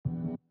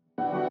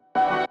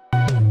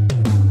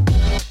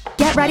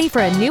Get ready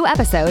for a new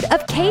episode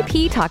of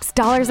KP Talks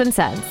Dollars and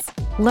Cents.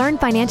 Learn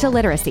financial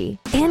literacy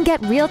and get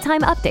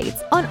real-time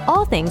updates on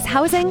all things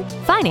housing,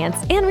 finance,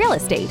 and real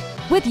estate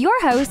with your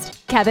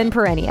host, Kevin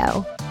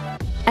Perenio.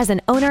 As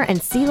an owner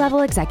and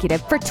C-level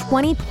executive for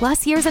 20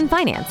 plus years in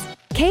finance,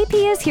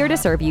 KP is here to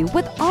serve you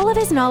with all of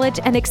his knowledge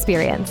and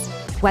experience.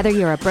 Whether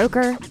you're a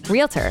broker,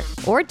 realtor,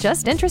 or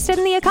just interested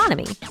in the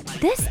economy,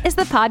 this is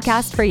the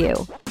podcast for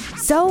you.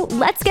 So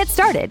let's get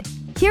started.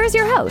 Here's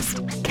your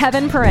host,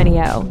 Kevin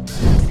Perenio.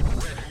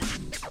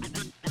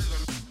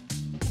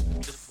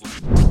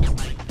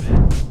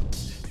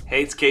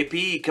 Hey, it's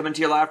KP coming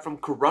to you live from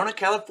Corona,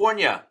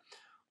 California.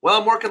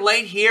 Well, I'm working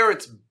late here.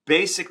 It's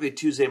basically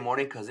Tuesday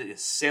morning because it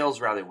is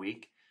sales rally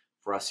week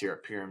for us here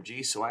at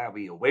PRMG. So I'll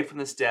be away from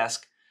this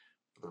desk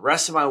for the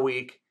rest of my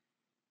week,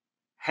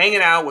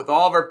 hanging out with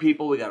all of our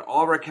people. We got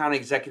all of our account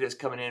executives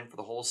coming in for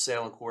the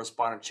wholesale and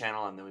correspondent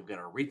channel. And then we've got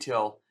our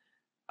retail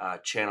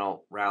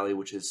channel rally,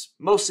 which is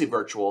mostly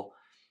virtual.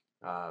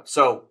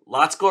 So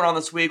lots going on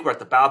this week. We're at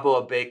the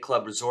Balboa Bay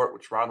Club Resort,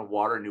 which is right on the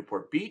water in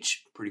Newport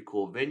Beach. Pretty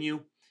cool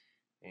venue.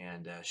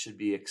 And should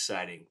be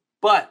exciting.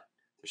 But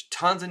there's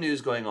tons of news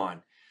going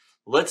on.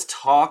 Let's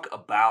talk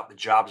about the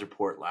jobs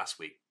report last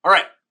week. All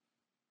right,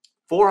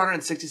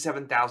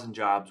 467,000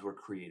 jobs were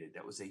created.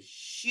 That was a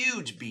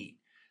huge beat.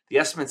 The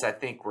estimates, I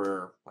think,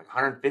 were like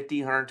 150,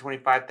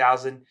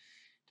 125,000,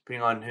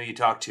 depending on who you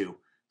talk to.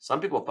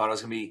 Some people thought it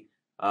was going to be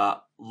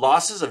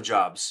losses of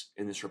jobs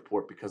in this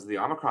report because of the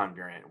Omicron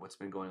variant and what's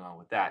been going on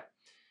with that.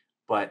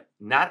 But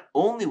not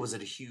only was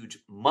it a huge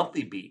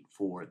monthly beat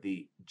for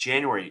the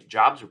January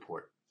jobs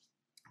report,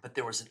 but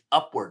there was an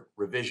upward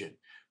revision.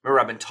 Remember,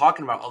 I've been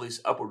talking about all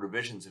these upward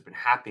revisions have been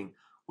happening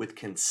with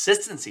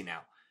consistency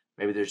now.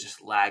 Maybe there's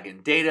just lag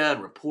in data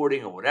and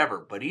reporting or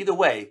whatever. But either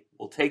way,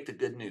 we'll take the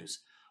good news.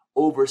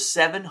 Over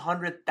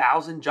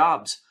 700,000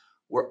 jobs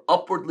were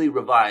upwardly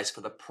revised for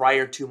the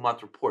prior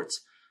 2-month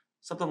reports.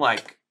 Something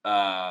like,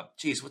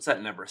 what's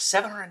that number?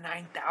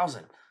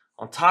 709,000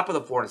 on top of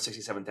the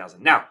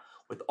 467,000. Now,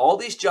 with all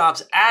these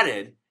jobs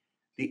added,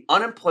 the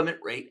unemployment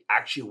rate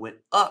actually went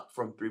up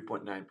from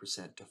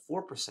 3.9% to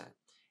 4%. And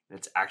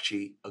it's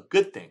actually a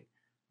good thing.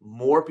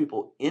 More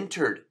people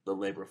entered the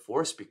labor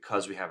force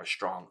because we have a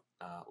strong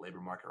labor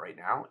market right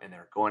now, and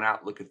they're going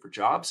out looking for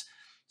jobs.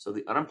 So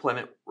the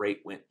unemployment rate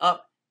went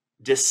up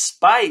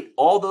despite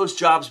all those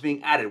jobs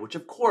being added, which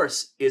of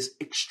course is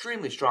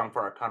extremely strong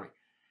for our economy.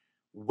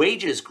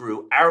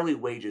 Hourly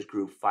wages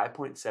grew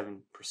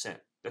 5.7%.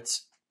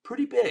 That's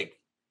pretty big.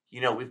 You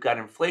know, we've got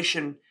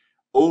inflation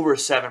over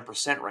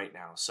 7% right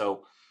now.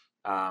 So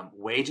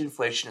wage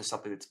inflation is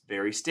something that's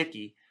very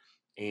sticky,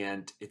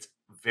 and it's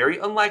very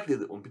unlikely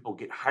that when people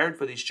get hired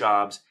for these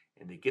jobs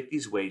and they get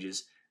these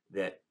wages,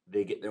 that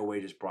they get their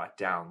wages brought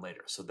down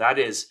later. So that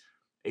is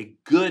a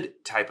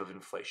good type of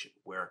inflation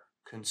where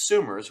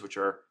consumers, which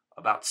are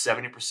about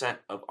 70%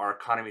 of our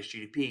economy's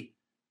GDP,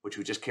 which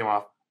we just came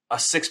off a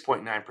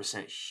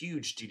 6.9%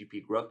 huge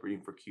GDP growth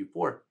reading for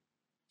Q4,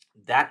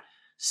 that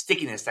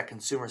stickiness, that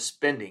consumer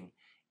spending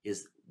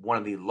is one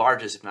of the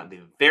largest, if not the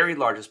very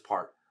largest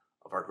part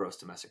of our gross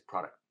domestic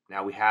product.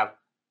 Now we have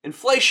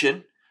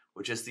inflation,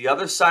 which is the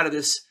other side of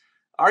this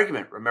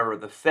argument. Remember,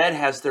 the Fed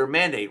has their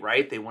mandate,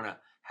 right? They want to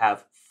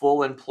have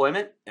full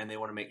employment, and they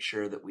want to make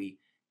sure that we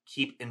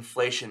keep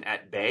inflation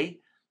at bay.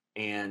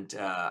 And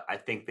I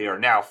think they are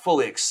now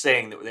fully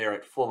saying that they are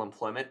at full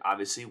employment,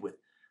 obviously with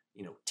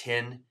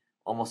 10,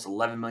 almost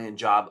 11 million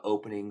job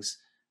openings.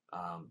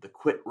 The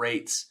quit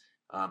rates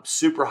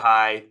super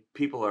high.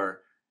 People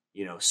are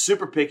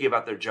super picky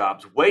about their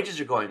jobs. Wages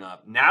are going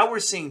up. Now we're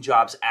seeing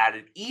jobs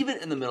added even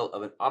in the middle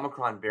of an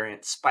Omicron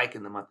variant spike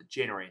in the month of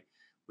January.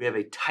 We have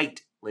a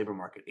tight labor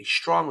market, a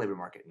strong labor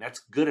market, and that's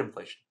good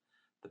inflation.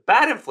 The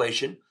bad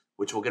inflation,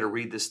 which we'll get to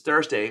read this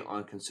Thursday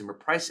on Consumer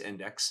Price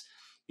Index,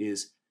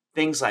 is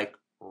things like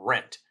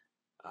rent,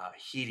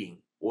 heating,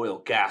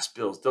 oil, gas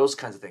bills, those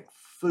kinds of things,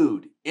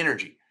 food,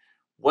 energy.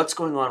 What's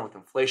going on with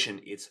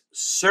inflation? It's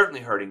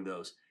certainly hurting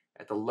those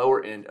at the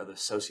lower end of the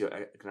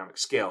socioeconomic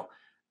scale.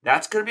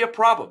 That's going to be a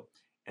problem.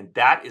 And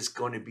that is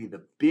going to be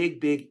the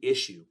big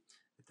issue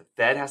that the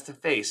Fed has to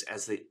face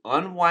as they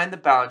unwind the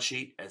balance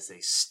sheet, as they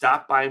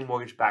stop buying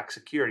mortgage-backed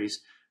securities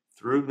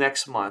through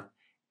next month,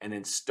 and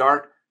then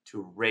start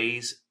to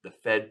raise the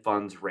Fed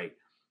funds rate.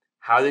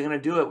 How are they going to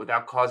do it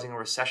without causing a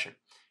recession?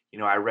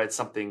 I read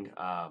something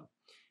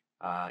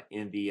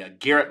in the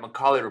Garrett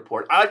Macaulay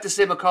report. I like to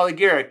say Macaulay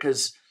Garrett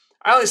because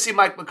I only see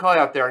Mike Macaulay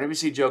out there. I never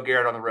see Joe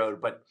Garrett on the road,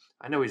 but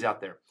I know he's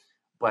out there.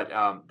 But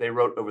they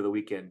wrote over the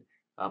weekend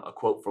a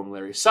quote from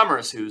Larry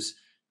Summers, who's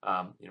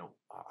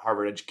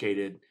Harvard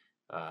educated,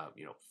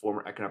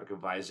 former economic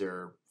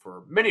advisor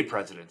for many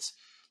presidents.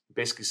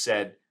 Basically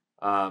said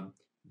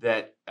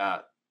that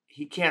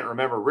he can't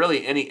remember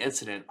really any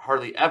incident,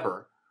 hardly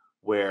ever,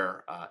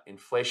 where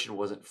inflation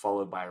wasn't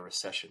followed by a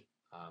recession.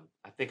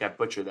 I think I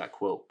butchered that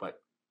quote,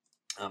 but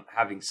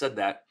having said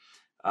that,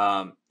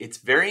 it's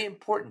very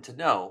important to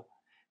know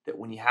that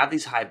when you have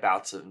these high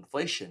bouts of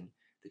inflation,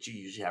 that you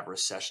usually have a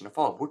recession to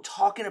follow. We're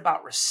talking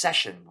about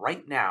recession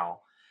right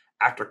now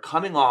after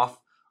coming off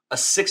a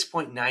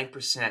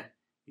 6.9%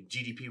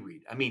 GDP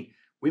read. I mean,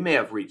 we may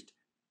have reached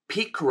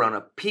peak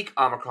Corona, peak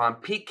Omicron,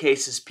 peak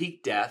cases,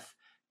 peak death,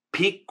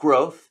 peak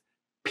growth,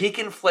 peak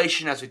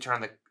inflation as we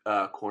turn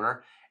the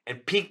corner,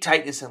 and peak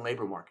tightness in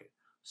labor market.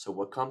 So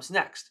what comes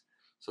next?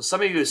 So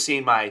some of you have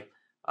seen my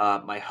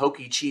my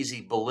hokey,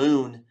 cheesy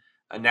balloon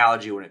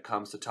analogy when it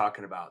comes to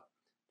talking about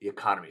the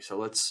economy. So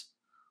let's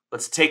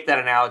take that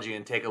analogy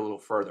and take it a little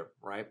further,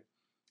 right?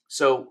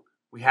 So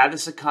we had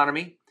this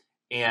economy,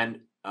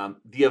 and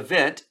the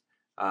event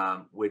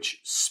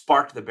which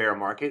sparked the bear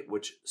market,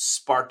 which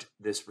sparked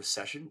this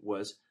recession,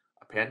 was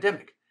a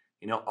pandemic.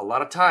 You know, a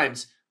lot of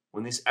times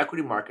when these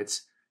equity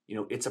markets, you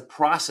know, it's a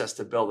process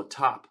to build a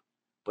top,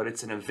 but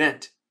it's an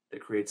event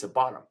that creates a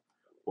bottom.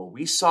 Well,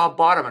 we saw a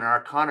bottom in our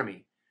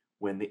economy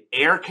when the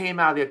air came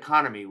out of the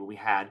economy, when we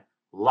had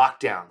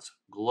lockdowns,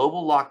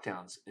 global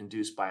lockdowns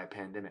induced by a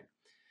pandemic.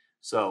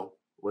 So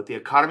what the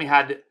economy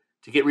had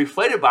to get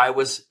reflated by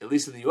was, at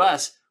least in the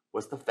US,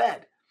 was the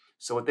Fed.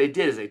 So what they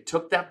did is they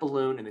took that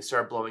balloon and they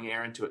started blowing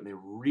air into it and they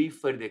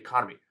reflated the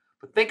economy.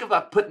 But think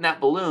about putting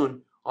that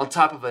balloon on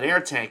top of an air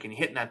tank and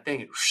hitting that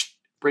thing, and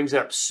brings it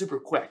up super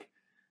quick.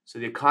 So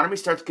the economy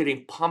starts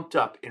getting pumped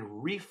up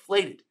and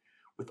reflated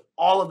with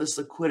all of this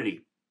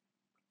liquidity.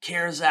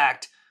 CARES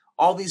Act,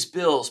 all these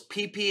bills,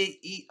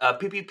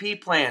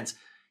 PPP plans,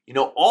 you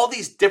know, all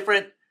these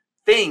different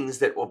things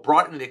that were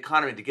brought into the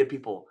economy to give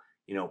people,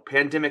 you know,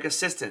 pandemic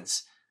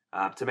assistance,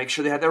 to make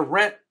sure they had their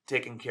rent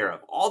taken care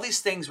of. All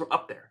these things were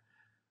up there.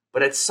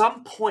 But at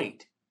some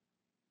point,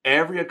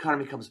 every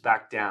economy comes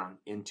back down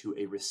into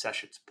a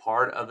recession. It's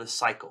part of the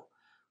cycle.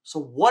 So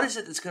what is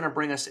it that's going to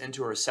bring us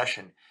into a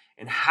recession?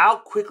 And how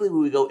quickly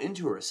will we go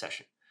into a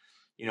recession?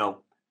 You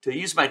know, to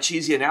use my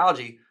cheesy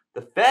analogy,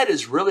 the Fed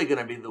is really going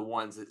to be the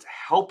ones that's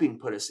helping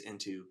put us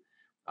into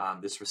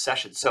this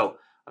recession. So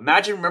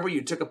imagine, remember,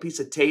 you took a piece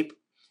of tape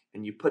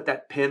and you put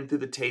that pin through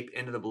the tape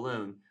into the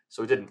balloon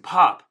so it didn't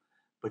pop,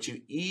 but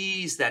you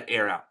ease that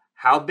air out.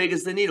 How big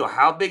is the needle?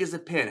 How big is the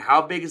pin?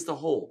 How big is the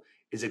hole?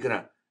 Is it going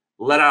to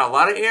let out a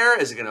lot of air?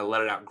 Is it going to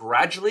let it out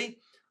gradually?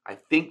 I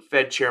think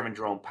Fed Chairman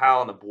Jerome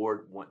Powell and the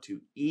board want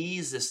to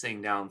ease this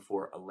thing down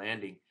for a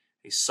landing,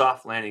 a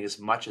soft landing, as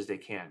much as they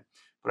can.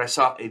 But I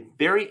saw a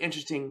very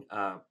interesting,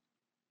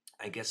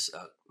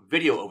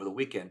 video over the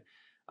weekend.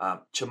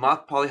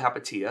 Chamath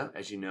Palihapitiya,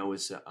 as you know,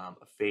 is a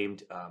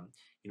famed,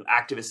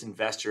 activist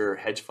investor,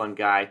 hedge fund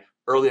guy,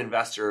 early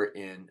investor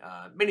in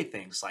many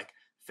things like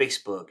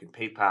Facebook and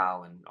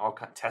PayPal and all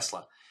kinds,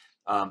 Tesla,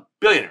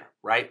 billionaire,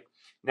 right?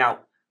 Now,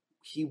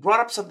 he brought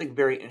up something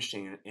very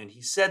interesting, and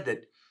he said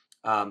that,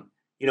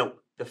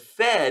 the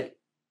Fed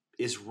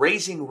is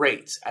raising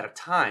rates at a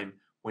time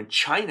when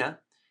China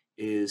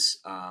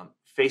is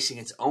facing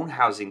its own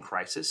housing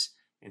crisis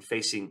and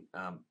facing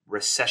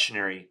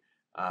recessionary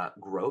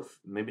growth,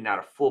 maybe not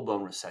a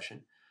full-blown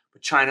recession,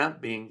 but China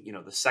being,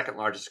 the second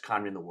largest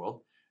economy in the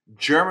world,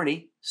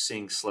 Germany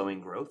seeing slowing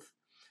growth,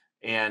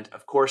 and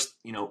of course,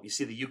 you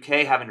see the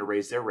UK having to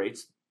raise their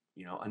rates,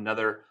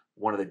 another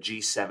one of the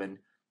G7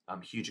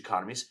 huge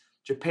economies.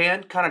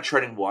 Japan kind of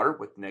treading water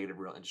with negative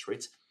real interest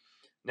rates.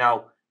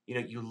 Now,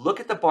 you look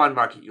at the bond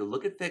market, you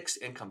look at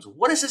fixed incomes.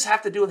 What does this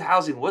have to do with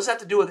housing? What does that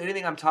have to do with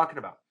anything I'm talking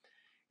about?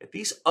 If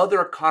these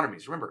other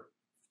economies, remember,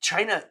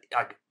 China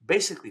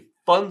basically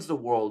funds the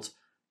world's,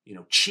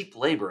 cheap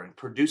labor and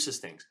produces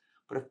things.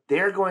 But if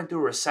they're going through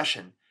a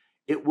recession,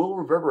 it will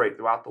reverberate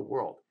throughout the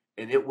world,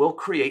 and it will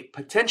create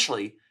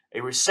potentially a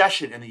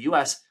recession in the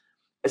U.S.,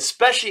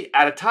 especially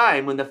at a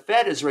time when the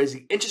Fed is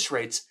raising interest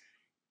rates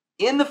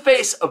in the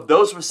face of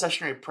those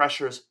recessionary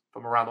pressures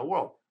from around the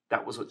world.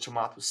 That was what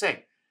Chamath was saying.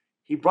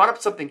 He brought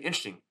up something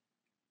interesting.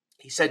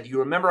 He said, you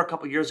remember a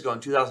couple years ago in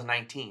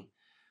 2019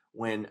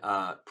 when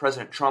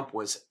President Trump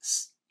was,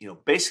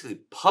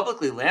 basically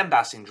publicly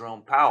lambasting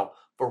Jerome Powell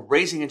for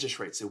raising interest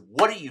rates. So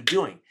what are you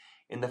doing?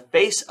 In the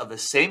face of the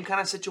same kind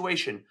of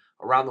situation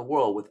around the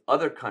world with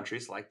other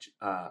countries like,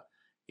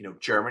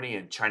 Germany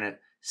and China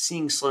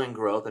seeing slowing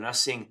growth and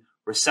us seeing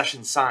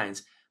recession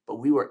signs, but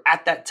we were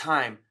at that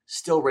time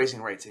still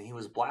raising rates, and he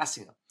was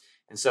blasting them.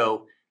 And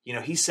so,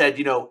 he said,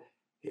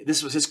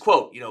 this was his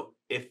quote,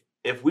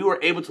 if we were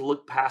able to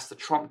look past the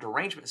Trump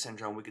derangement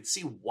syndrome, we could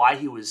see why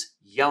he was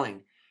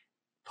yelling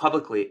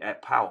publicly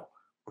at Powell.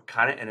 We're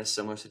kind of in a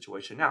similar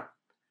situation now.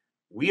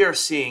 We are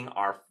seeing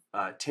our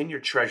 10-year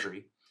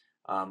Treasury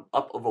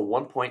up over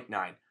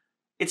 1.9.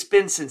 It's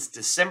been since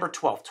December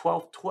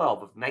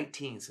 12th of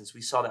 19, since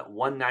we saw that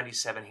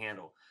 197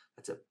 handle.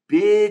 That's a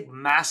big,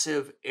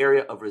 massive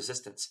area of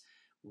resistance.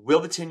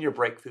 Will the 10-year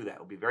break through that?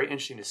 It'll be very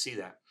interesting to see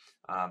that.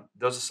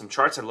 Those are some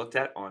charts I looked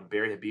at on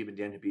Barry Habib and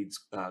Dan Habib's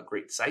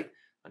great site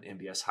on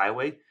MBS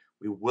Highway.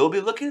 We will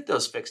be looking at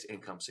those fixed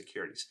income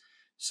securities.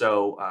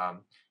 So,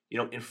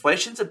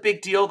 inflation's a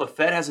big deal. The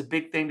Fed has a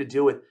big thing to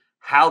do with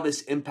how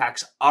this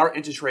impacts our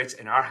interest rates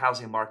and our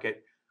housing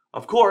market.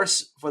 Of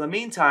course, for the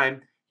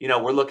meantime,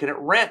 we're looking at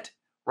rent.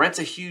 Rent's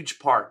a huge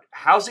part.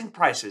 Housing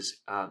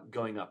prices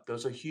going up.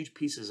 Those are huge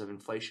pieces of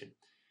inflation.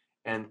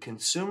 And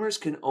consumers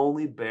can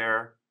only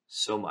bear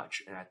so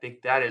much. And I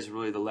think that is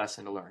really the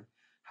lesson to learn.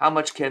 How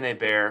much can they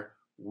bear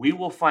We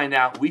will find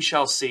out. We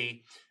shall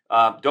see.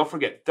 Don't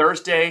forget,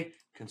 Thursday,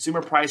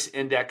 Consumer Price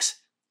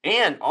Index,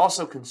 and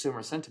also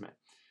consumer sentiment.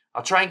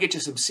 I'll try and get you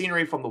some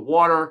scenery from the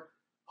water.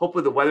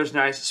 Hopefully the weather's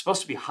nice. It's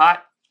supposed to be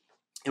hot.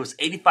 It was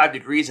 85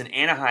 degrees in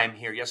Anaheim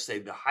here yesterday,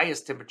 the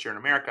highest temperature in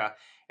America.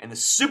 And the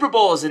Super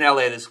Bowl is in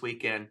LA this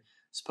weekend.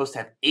 It's supposed to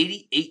have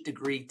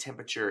 88-degree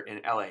temperature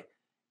in LA.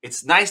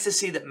 It's nice to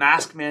see that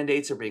mask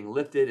mandates are being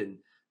lifted in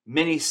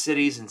many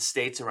cities and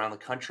states around the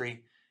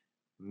country.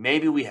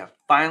 Maybe we have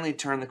finally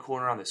turned the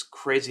corner on this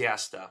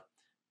crazy-ass stuff.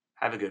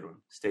 Have a good one.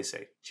 Stay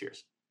safe.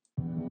 Cheers.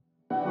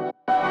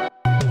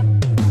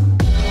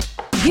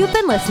 You've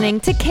been listening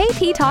to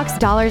KP Talks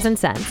Dollars and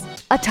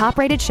Cents, a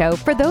top-rated show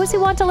for those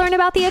who want to learn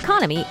about the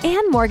economy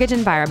and mortgage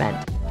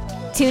environment.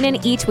 Tune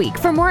in each week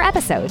for more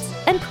episodes,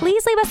 and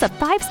please leave us a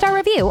 5-star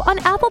review on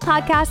Apple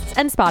Podcasts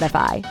and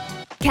Spotify.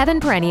 Kevin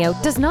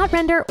Perenio does not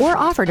render or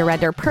offer to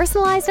render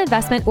personalized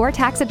investment or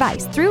tax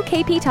advice through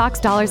KP Talks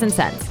Dollars and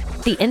Cents.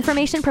 The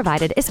information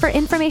provided is for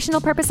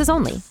informational purposes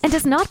only and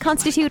does not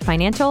constitute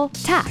financial,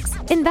 tax,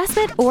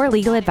 investment, or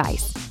legal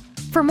advice.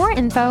 For more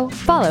info,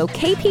 follow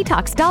KP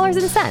Talks Dollars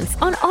and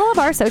Cents on all of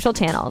our social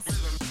channels.